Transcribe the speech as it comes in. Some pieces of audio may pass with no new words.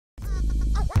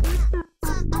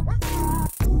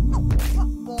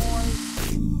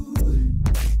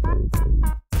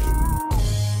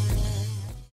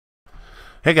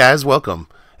Hey guys, welcome.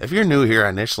 If you're new here, I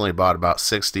initially bought about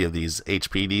 60 of these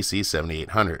HP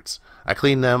dc7800s. I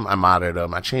cleaned them, I modded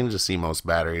them, I changed the CMOS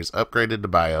batteries, upgraded the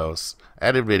BIOS,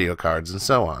 added video cards, and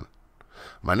so on.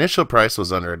 My initial price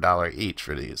was under $1 each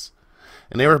for these,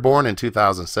 and they were born in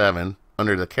 2007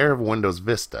 under the care of Windows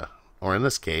Vista, or in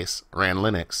this case, ran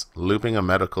Linux, looping a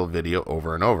medical video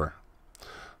over and over.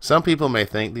 Some people may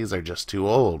think these are just too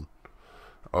old,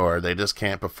 or they just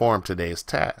can't perform today's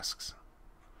tasks.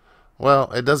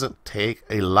 Well, it doesn't take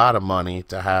a lot of money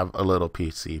to have a little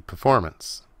PC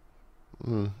performance.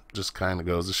 Just kind of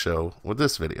goes to show with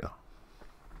this video.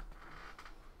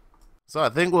 So I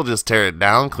think we'll just tear it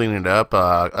down, clean it up,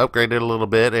 upgrade it a little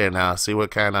bit, and see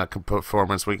what kind of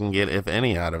performance we can get, if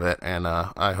any, out of it. And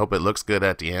I hope it looks good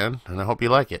at the end, and I hope you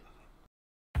like it.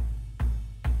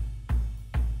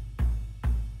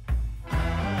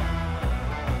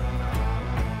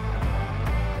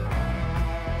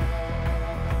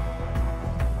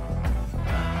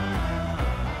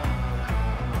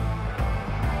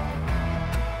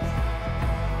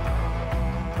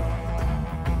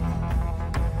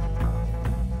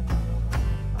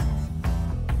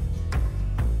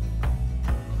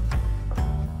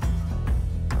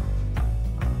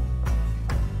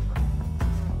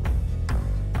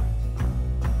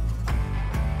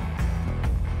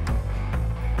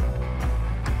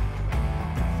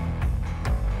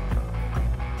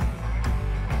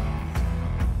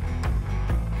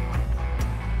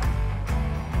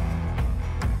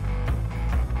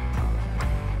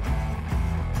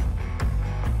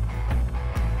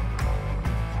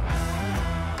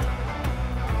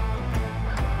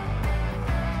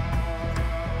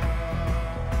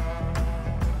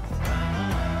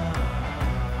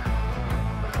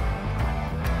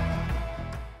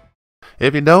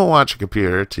 If you don't want your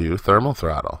computer to thermal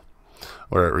throttle,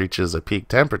 where it reaches a peak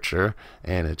temperature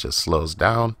and it just slows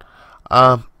down,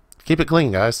 keep it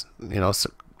clean, guys. You know,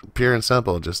 pure and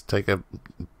simple. Just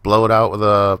blow it out with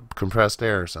a compressed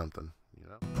air or something. You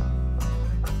know.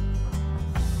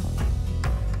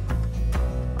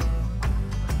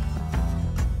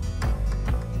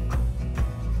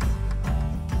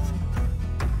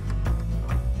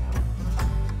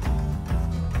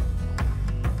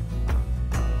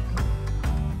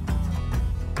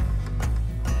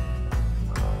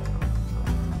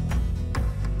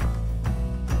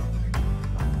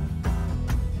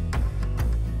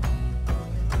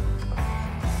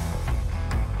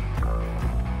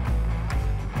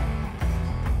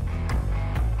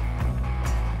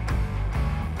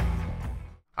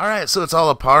 Alright, so it's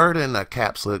all apart and the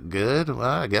caps look good. Well,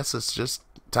 I guess it's just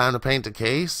time to paint the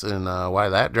case, and while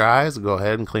that dries, go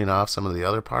ahead and clean off some of the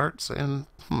other parts. And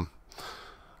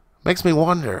makes me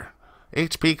wonder,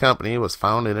 HP company was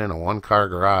founded in a one-car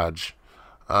garage.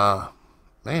 Man,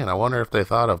 I wonder if they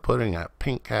thought of putting a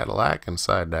pink Cadillac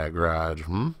inside that garage.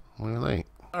 What do you think?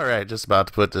 Alright, just about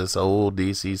to put this old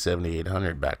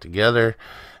dc7800 back together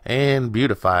and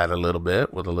beautify it a little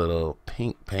bit with a little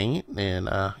pink paint, and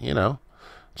you know,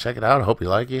 check it out. I hope you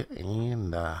like it,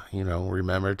 and you know,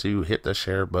 remember to hit the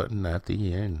share button at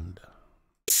the end.